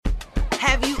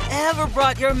Have you ever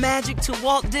brought your magic to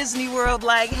Walt Disney World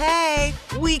like, hey,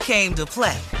 we came to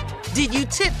play? Did you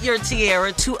tip your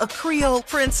tiara to a Creole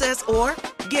princess or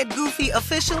get goofy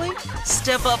officially?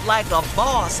 Step up like a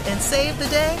boss and save the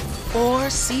day? Or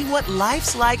see what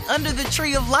life's like under the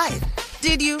tree of life?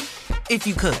 Did you? If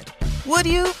you could. Would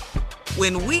you?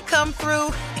 When we come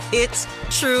through, it's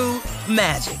true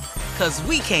magic. 'Cause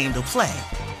we came to play.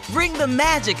 Bring the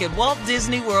magic at Walt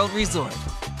Disney World Resort.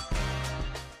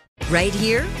 Right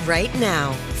here, right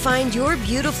now. Find your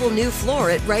beautiful new floor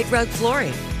at Right Rug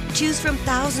Flooring. Choose from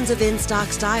thousands of in-stock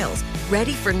styles,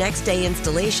 ready for next day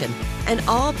installation, and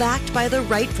all backed by the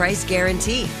right price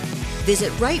guarantee.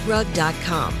 Visit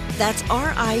rightrug.com. That's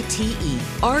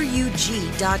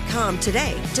RITERUG.com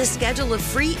today to schedule a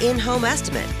free in-home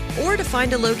estimate or to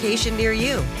find a location near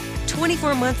you.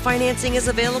 24-month financing is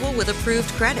available with approved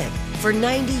credit. For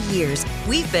 90 years,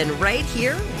 we've been right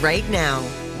here, right now.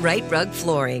 Right Rug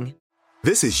Flooring.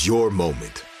 This is your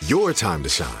moment, your time to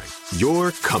shine,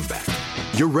 your comeback.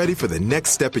 You're ready for the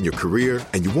next step in your career,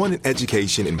 and you want an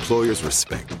education employers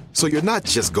respect. So you're not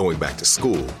just going back to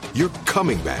school, you're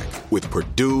coming back with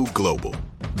Purdue Global.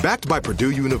 Backed by Purdue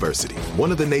University,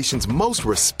 one of the nation's most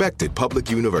respected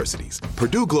public universities,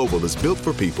 Purdue Global is built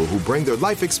for people who bring their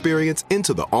life experience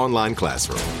into the online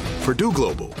classroom. Purdue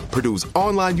Global, Purdue's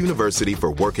online university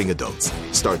for working adults.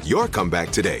 Start your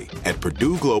comeback today at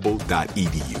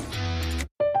purdueglobal.edu.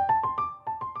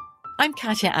 I'm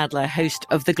Katya Adler, host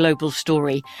of The Global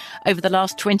Story. Over the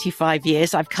last 25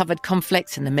 years, I've covered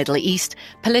conflicts in the Middle East,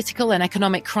 political and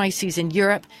economic crises in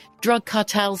Europe, drug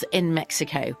cartels in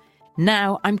Mexico.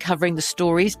 Now I'm covering the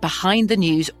stories behind the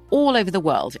news all over the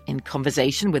world in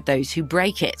conversation with those who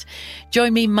break it.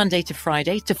 Join me Monday to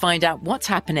Friday to find out what's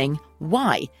happening,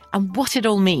 why, and what it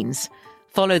all means.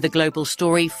 Follow The Global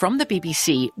Story from the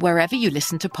BBC wherever you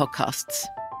listen to podcasts.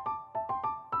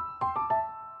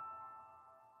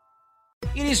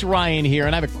 It is Ryan here,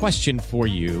 and I have a question for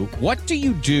you. What do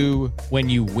you do when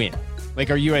you win? Like,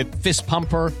 are you a fist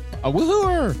pumper, a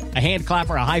woohooer, a hand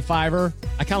clapper, a high fiver?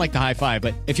 I kind of like the high five,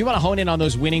 but if you want to hone in on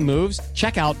those winning moves,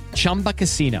 check out Chumba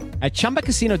Casino. At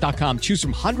ChumbaCasino.com, choose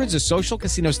from hundreds of social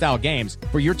casino-style games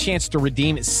for your chance to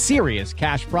redeem serious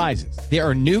cash prizes. There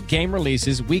are new game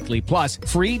releases weekly, plus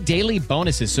free daily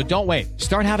bonuses, so don't wait.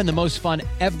 Start having the most fun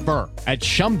ever at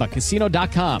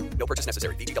ChumbaCasino.com. No purchase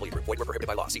necessary. VGW Group. Void where prohibited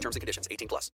by law. See terms and conditions.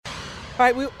 18+. All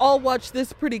right, we all watched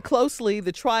this pretty closely,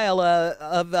 the trial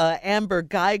of Amber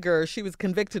Geiger. She was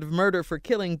convicted of murder for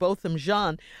killing Botham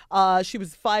Jean. She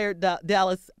was fired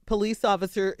Dallas police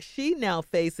officer. She now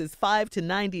faces 5 to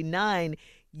 99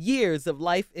 years of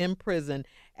life in prison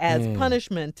as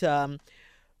punishment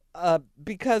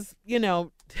because, you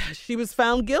know, she was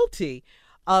found guilty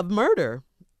of murder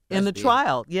in the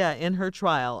trial. Yeah, in her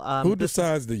trial. Who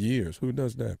decides the years? Who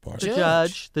does that part? The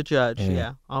judge.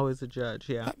 Yeah, always a judge.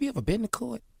 Yeah. Have you ever been to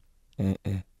court?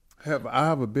 Mm-mm. Have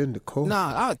I ever been to court?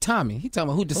 Nah, Tommy. He talking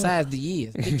about who decides the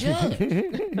years. The judge.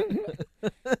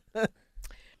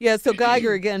 Yeah, so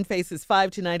Geiger again faces 5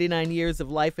 to 99 years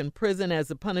of life in prison as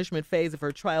the punishment phase of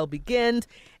her trial begins.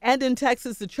 And in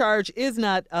Texas, the charge is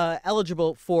not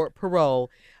eligible for parole.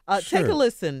 Take a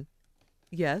listen.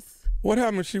 Yes? What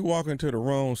happened if she walk into the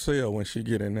wrong cell when she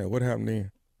get in there? What happened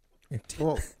then?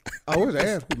 Well, I always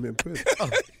ask who's in prison.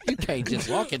 You can't just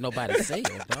walk in nobody's cell,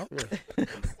 dog.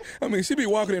 I mean, she be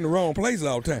walking in the wrong place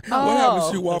all the time. What happens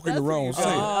if she walk in the wrong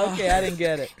cell? Okay, I didn't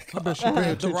get it. I bet she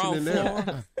pay attention in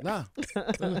there. Nah.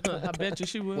 I bet you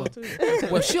she will, too.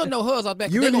 Well, she'll know hers out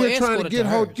back. You in here trying to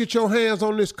get your hands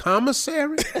on this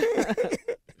commissary?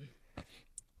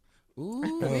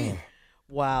 Ooh.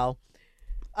 Wow.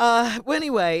 Well,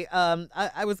 anyway,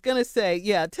 I was going to say,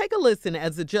 yeah, take a listen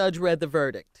as the judge read the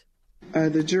verdict.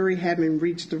 The jury having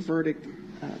reached a verdict,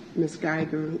 Ms.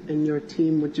 Geiger and your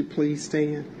team, would you please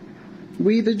stand?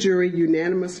 We, the jury,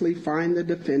 unanimously find the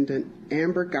defendant,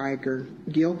 Amber Geiger,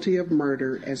 guilty of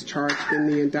murder as charged in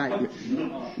the indictment.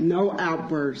 No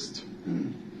outburst.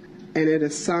 And it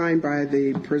is signed by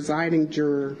the presiding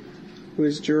juror, who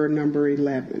is juror number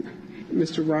 11.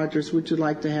 Mr. Rogers, would you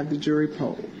like to have the jury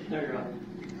poll? No, Your Honor.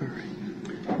 All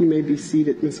right. You may be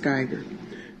seated, Ms. Geiger.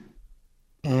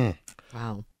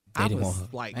 Wow. I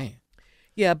was like, man.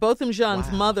 Yeah, Botham Jean's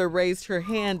mother raised her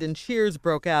hand and cheers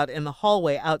broke out in the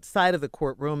hallway outside of the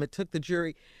courtroom. It took the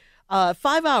jury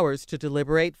 5 hours to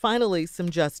deliberate. Finally, some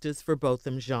justice for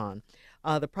Botham Jean.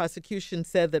 The prosecution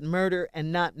said that murder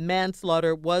and not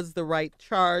manslaughter was the right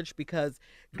charge because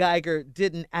Geiger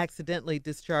didn't accidentally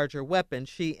discharge her weapon.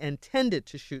 She intended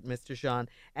to shoot Mr. Jean,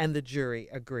 and the jury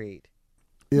agreed.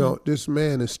 You know, this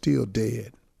man is still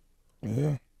dead.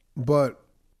 Yeah. But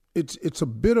it's a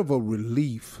bit of a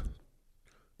relief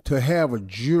to have a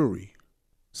jury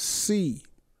see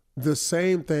the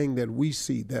same thing that we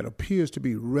see that appears to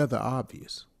be rather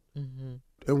obvious. Mm-hmm.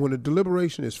 And when a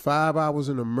deliberation is 5 hours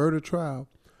in a murder trial,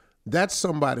 that's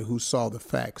somebody who saw the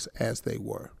facts as they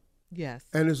were. Yes.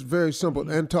 And it's very simple.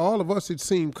 And to all of us, it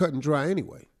seemed cut and dry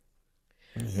anyway.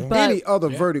 Yeah. But, any other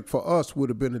verdict for us would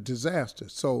have been a disaster.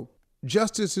 So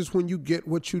justice is when you get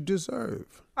what you deserve.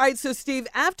 All right, so Steve,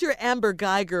 after Amber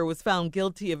Guyger was found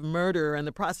guilty of murder and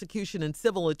the prosecution and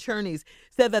civil attorneys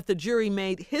said that the jury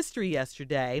made history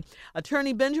yesterday,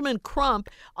 attorney Benjamin Crump,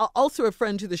 also a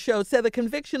friend to the show, said the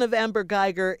conviction of Amber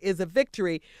Guyger is a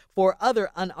victory for other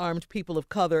unarmed people of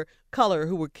color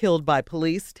who were killed by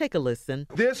police. Take a listen.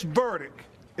 This verdict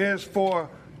is for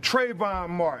Trayvon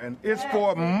Martin. It's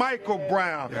for Michael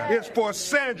Brown. It's for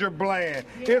Sandra Bland.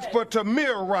 It's for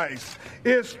Tamir Rice.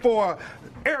 It's for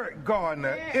Eric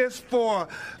Gardner. It's for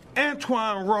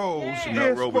Antoine Rose.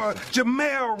 It's for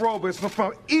Jamel Roberts.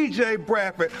 For E.J.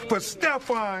 Bradford. For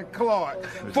Stephon Clark.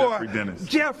 For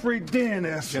Jeffrey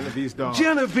Dennis.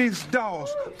 Genevieve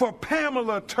Dawes. For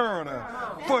Pamela Turner.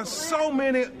 For so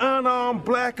many unarmed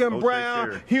black and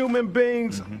brown human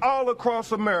beings all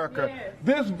across America.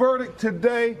 This verdict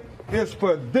today is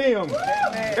for them.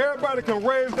 Everybody can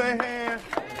raise their hand.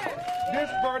 This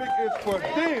verdict is for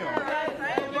them.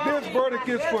 This verdict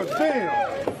is for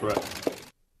them.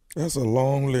 That's a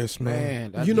long list,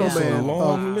 man. You know, man, a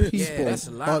long list. People, Yeah, that's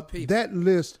a lot of people. That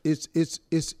list is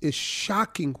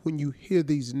shocking when you hear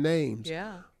these names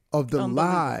of the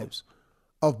lives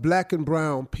of black and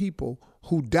brown people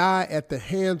who die at the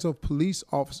hands of police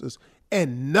officers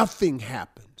and nothing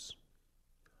happens.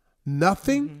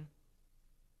 Nothing. Mm-hmm.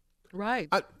 Right.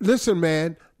 Listen,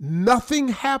 man, nothing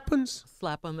happens.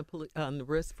 Slap on the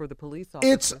wrist for the police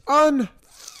officer. It's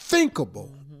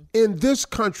unthinkable in this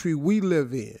country we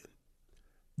live in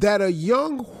that a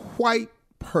young white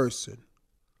person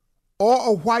or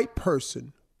a white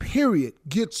person, period,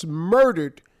 gets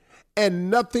murdered and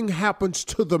nothing happens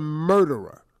to the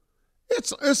murderer.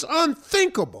 It's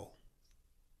unthinkable.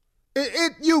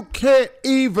 You can't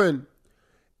even,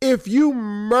 if you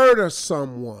murder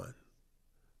someone,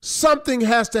 something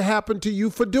has to happen to you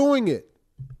for doing it.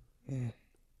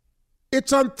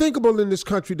 It's unthinkable in this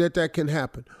country that can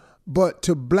happen. But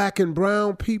to black and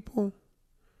brown people,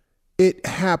 it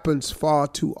happens far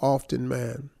too often,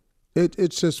 man.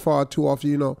 It's just far too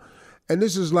often, you know. And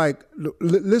this is like,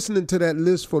 listening to that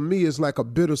list for me is like a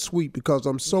bittersweet because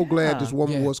I'm so glad this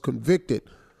woman was convicted.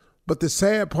 But the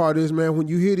sad part is, man, when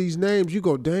you hear these names, you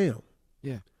go, damn.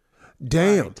 Yeah.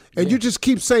 Damn. Right. And you just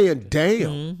keep saying, damn.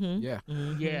 Mm-hmm. Yeah.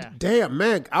 Mm-hmm. Yeah. Damn,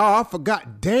 man. Oh, I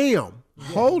forgot. Damn.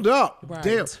 Hold up. Right.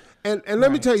 Damn. And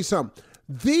let me tell you something.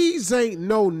 These ain't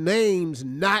no names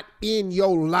not in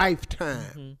your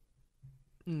lifetime.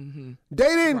 Mm-hmm.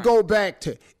 They didn't go back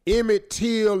to Emmett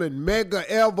Till and Medgar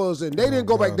Evers, and they didn't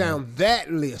go back down that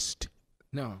list.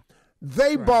 No.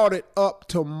 They brought it up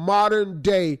to modern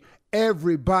day.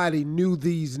 Everybody knew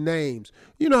these names.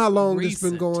 You know how long this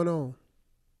been going on?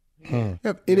 You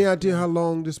have any idea how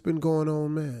long this been going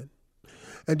on, man?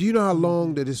 And do you know how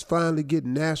long that it's finally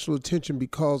getting national attention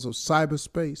because of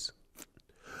cyberspace?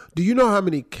 Do you know how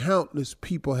many countless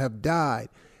people have died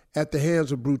at the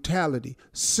hands of brutality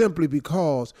simply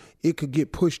because it could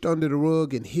get pushed under the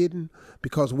rug and hidden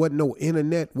because wasn't no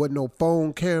internet, wasn't no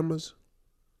phone cameras?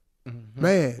 Mm-hmm.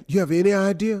 Man, you have any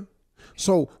idea?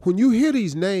 So when you hear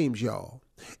these names, y'all,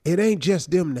 it ain't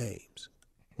just them names.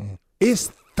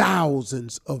 It's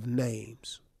thousands of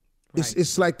names. Right.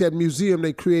 It's like that museum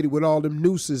they created with all them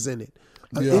nooses in it.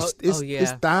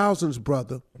 It's thousands,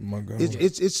 brother. Oh my God.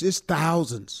 It's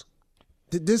thousands.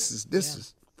 This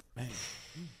is. Man.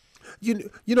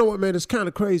 You know what, man? It's kind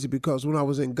of crazy because when I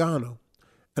was in Ghana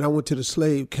and I went to the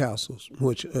slave castles,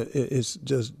 which is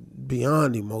just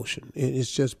beyond emotion.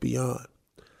 It's just beyond.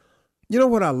 You know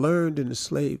what I learned in the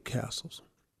slave castles?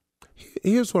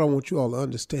 Here's what I want you all to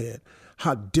understand,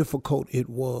 how difficult it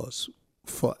was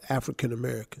for African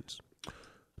Americans.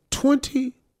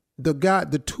 The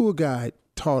tour guide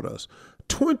taught us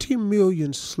 20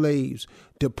 million slaves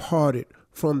departed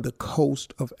from the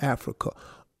coast of Africa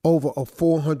over a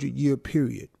 400-year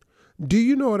period. Do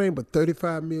you know it ain't but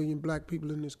 35 million black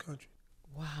people in this country?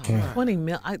 Wow, 20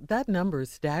 million. That number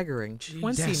is staggering.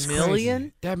 20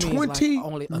 million? That means 20 like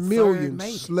only a million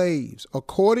third, slaves,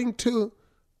 according to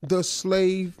the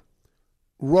slave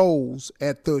rolls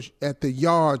at the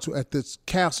yards, at the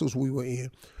castles we were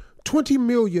in. 20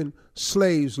 million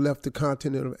slaves left the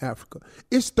continent of Africa.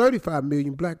 It's 35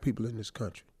 million black people in this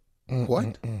country.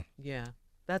 What? Yeah,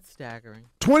 that's staggering.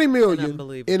 20 million,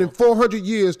 unbelievable. and in 400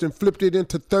 years, then flipped it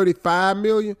into 35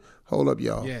 million. Hold up,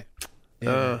 y'all.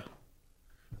 Yeah.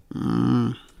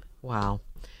 Wow.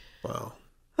 Wow.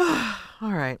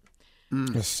 All right.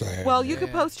 That's sad. Well, you can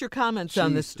post your comments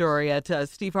on this story at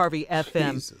Steve Harvey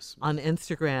FM on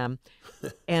Instagram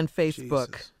and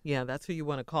Facebook. Yeah, that's who you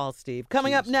want to call, Steve.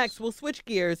 Coming up next, we'll switch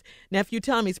gears. Nephew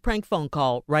Tommy's prank phone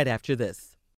call right after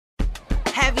this.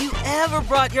 Have you ever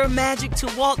brought your magic to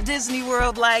Walt Disney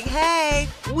World like, hey,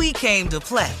 we came to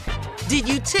play? Did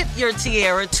you tip your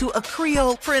tiara to a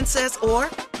Creole princess or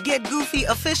get goofy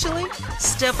officially?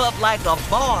 Step up like a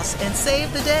boss and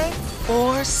save the day?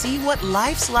 Or see what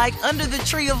life's like under the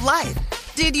tree of life?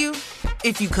 Did you?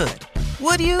 If you could.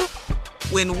 Would you?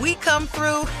 When we come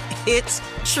through, it's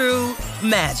true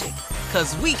magic.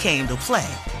 'Cause we came to play.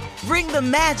 Bring the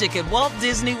magic at Walt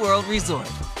Disney World Resort.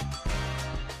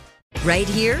 Right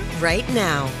here, right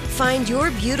now. Find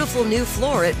your beautiful new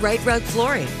floor at Right Rug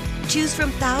Flooring. Choose from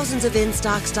thousands of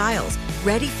in-stock styles,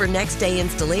 ready for next day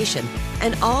installation,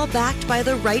 and all backed by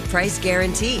the right price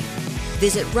guarantee.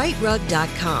 Visit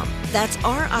rightrug.com. That's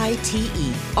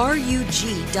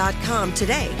RITERUG.com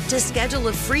today to schedule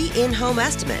a free in-home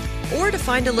estimate or to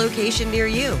find a location near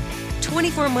you.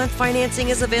 24-month financing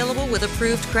is available with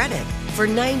approved credit. For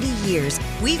 90 years,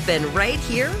 we've been right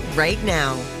here, right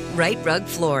now. Right Rug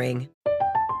Flooring.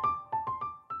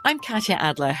 I'm Katya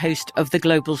Adler, host of The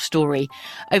Global Story.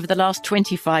 Over the last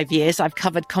 25 years, I've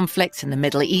covered conflicts in the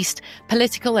Middle East,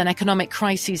 political and economic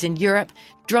crises in Europe,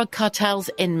 drug cartels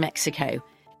in Mexico.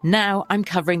 Now I'm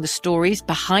covering the stories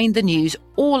behind the news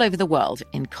all over the world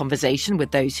in conversation with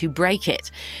those who break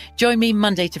it. Join me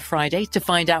Monday to Friday to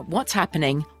find out what's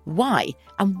happening, why,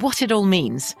 and what it all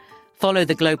means. Follow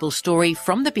The Global Story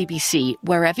from the BBC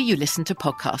wherever you listen to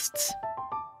podcasts.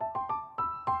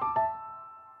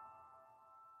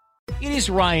 It is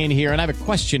Ryan here, and I have a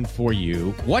question for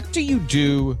you. What do you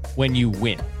do when you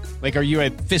win? Like, are you a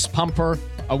fist pumper,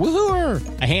 a woohooer,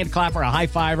 a hand clapper, a high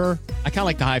fiver? I kind of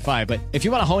like the high five, but if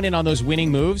you want to hone in on those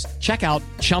winning moves, check out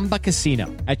Chumba Casino.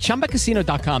 At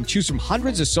ChumbaCasino.com, choose from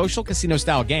hundreds of social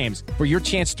casino-style games for your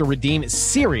chance to redeem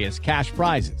serious cash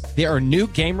prizes. There are new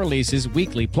game releases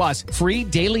weekly, plus free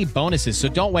daily bonuses. So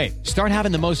don't wait. Start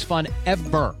having the most fun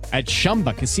ever at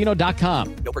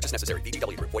ChumbaCasino.com. No purchase necessary.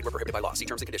 VGW. Void where prohibited by law. See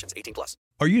terms and conditions. 18+.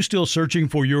 Are you still searching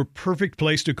for your perfect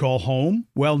place to call home?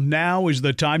 Well, now is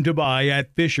the time to buy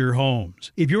at Fisher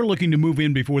Homes. If you're looking to move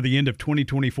in before the end of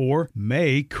 2024,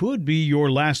 May could be your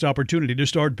last opportunity to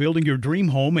start building your dream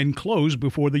home and close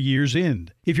before the year's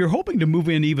end. If you're hoping to move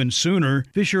in even sooner,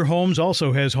 Fisher Homes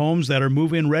also has homes that are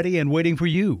move-in ready and waiting for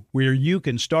you, where you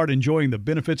can start enjoying the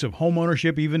benefits of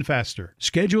homeownership even faster.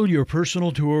 Schedule your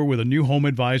personal tour with a new home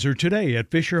advisor today at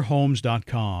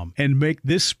FisherHomes.com and make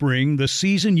this spring the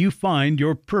season you find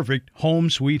your perfect home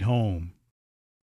sweet home.